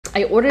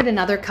I ordered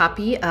another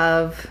copy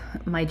of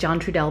my John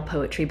Trudell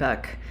poetry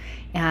book.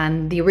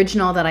 And the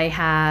original that I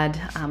had,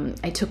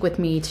 I took with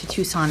me to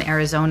Tucson,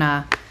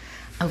 Arizona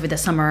over the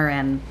summer,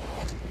 and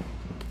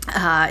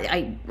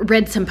I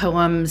read some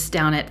poems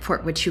down at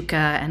Fort Huachuca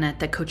and at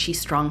the Cochise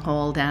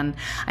Stronghold, and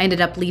I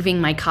ended up leaving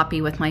my copy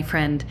with my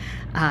friend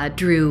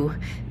Drew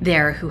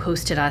there, who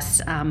hosted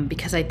us,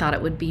 because I thought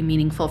it would be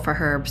meaningful for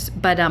her.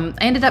 But I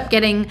ended up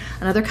getting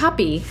another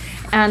copy,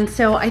 and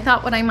so I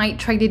thought what I might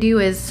try to do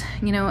is,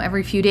 you know,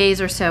 every few days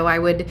or so I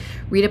would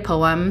read a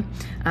poem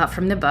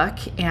from the book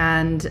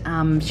and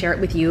share it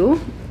with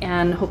you,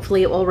 and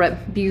hopefully it will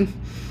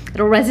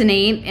it'll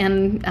resonate,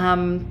 and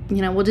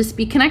you know, we'll just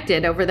be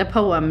connected over the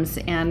poems.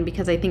 And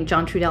because I think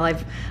John Trudell,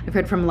 I've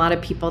heard from a lot of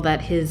people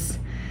that his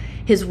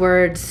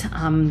words,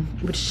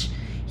 which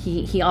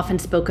he often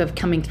spoke of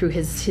coming through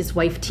his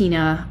wife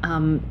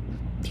Tina,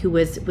 who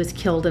was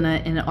killed in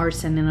an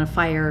arson, in a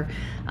fire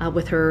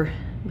with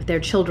their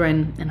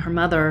children and her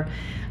mother,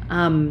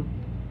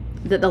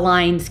 that the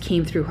lines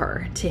came through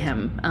her to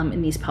him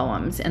in these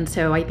poems. And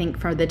so I think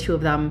for the two of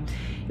them,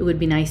 it would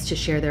be nice to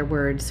share their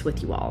words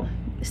with you all.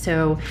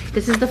 So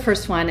this is the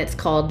first one. It's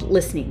called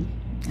Listening,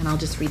 and I'll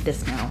just read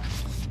this now.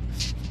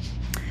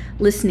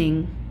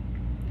 Listening.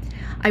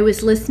 I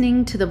was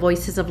listening to the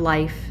voices of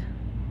life,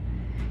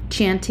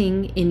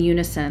 chanting in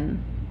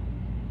unison.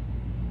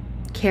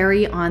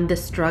 Carry on the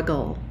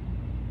struggle.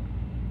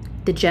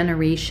 The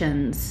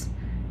generations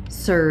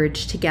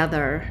surge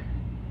together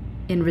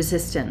in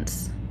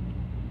resistance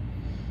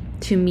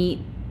to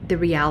meet the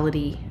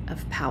reality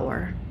of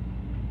power.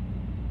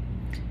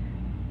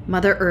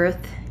 Mother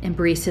Earth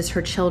embraces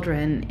her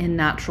children in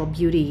natural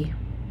beauty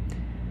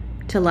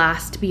to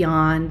last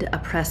beyond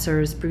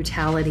oppressors'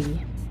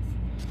 brutality.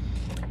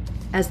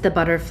 As the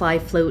butterfly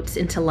floats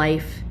into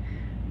life,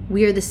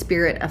 we are the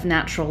spirit of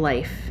natural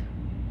life,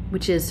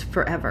 which is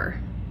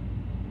forever.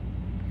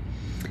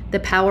 The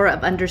power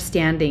of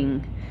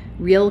understanding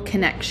real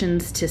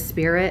connections to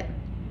spirit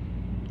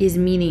is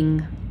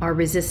meaning our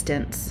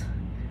resistance,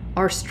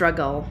 our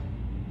struggle.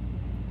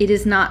 It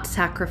is not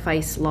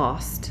sacrifice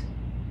lost.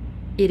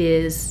 It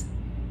is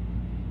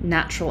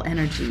natural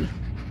energy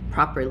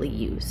properly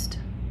used.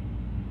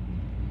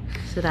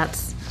 So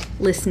that's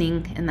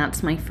Listening, and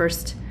that's my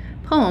first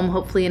poem,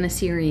 hopefully in a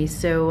series.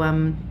 So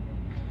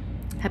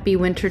happy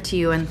winter to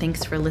you, and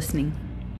thanks for listening.